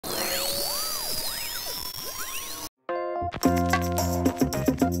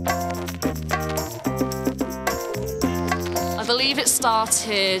I believe it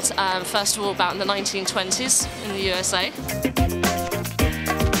started, first of all, about in the 1920s in the USA.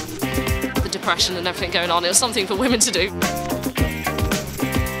 The Depression and everything going on, it was something for women to do.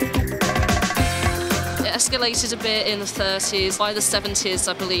 It escalated a bit in the 30s. By the 70s,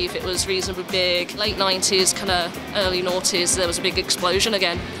 I believe it was reasonably big. Late 90s, kind of early noughties, there was a big explosion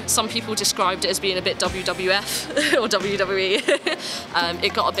again. Some people described it as being a bit WWF or WWE.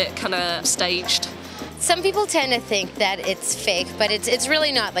 It got a bit kind of staged. Some people tend to think that it's fake, but it's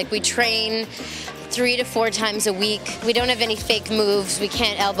really not. Like, we train 3 to 4 times a week. We don't have any fake moves. We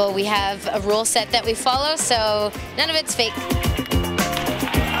can't elbow. We have a rule set that we follow, so none of it's fake.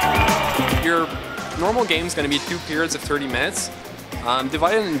 Your normal game is going to be 2 periods of 30 minutes,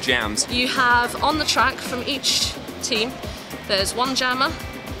 divided in jams. You have on the track from each team, there's 1 jammer,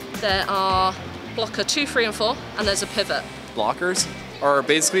 there are blocker 2, 3, and 4, and there's a pivot. Blockers are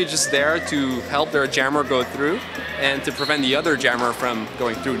basically just there to help their jammer go through and to prevent the other jammer from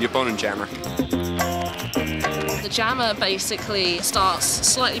going through, the opponent jammer. The jammer basically starts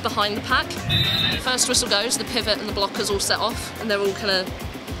slightly behind the pack. First whistle goes, the pivot and the blockers all set off, and they're all kind of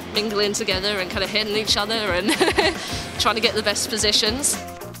mingling together and kind of hitting each other and trying to get the best positions.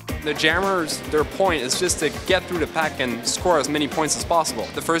 The jammers, their point is just to get through the pack and score as many points as possible.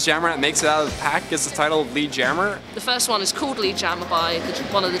 The first jammer that makes it out of the pack gets the title of lead jammer. The first one is called lead jammer by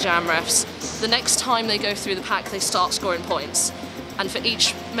one of the jam refs. The next time they go through the pack, they start scoring points. And for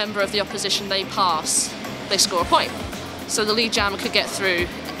each member of the opposition they pass, they score a point. So the lead jammer could get through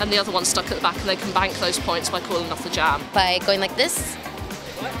and the other one's stuck at the back, and they can bank those points by calling off the jam. By going like this.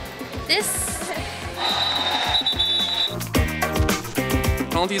 This.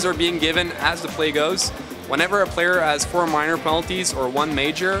 Penalties are being given as the play goes. Whenever a player has 4 minor penalties or 1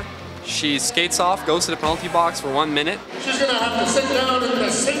 major, she skates off, goes to the penalty box for 1 minute. She's going to have to sit down in the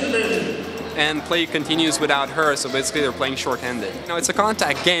sit bin. And play continues without her, so basically they're playing short-handed. You know, it's a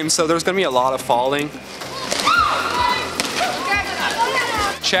contact game, so there's going to be a lot of falling.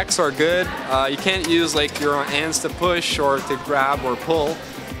 Checks are good. You can't use like your hands to push or to grab or pull.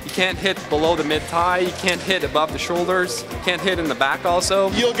 You can't hit below the mid-thigh, you can't hit above the shoulders, you can't hit in the back also.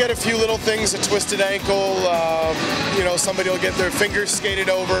 You'll get a few little things, a twisted ankle, you know, somebody will get their fingers skated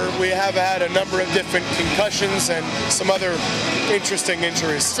over. We have had a number of different concussions and some other interesting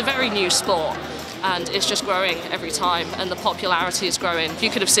injuries. It's a very new sport and it's just growing every time, and the popularity is growing. You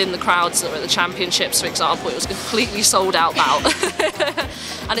could have seen the crowds that were at the championships, for example. It was a completely sold out bout.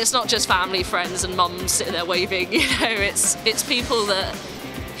 And it's not just family, friends and mums sitting there waving, you know, it's people that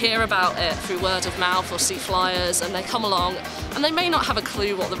hear about it through word of mouth or see flyers, and they come along and they may not have a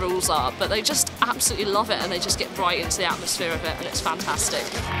clue what the rules are, but they just absolutely love it and they just get right into the atmosphere of it, and it's fantastic.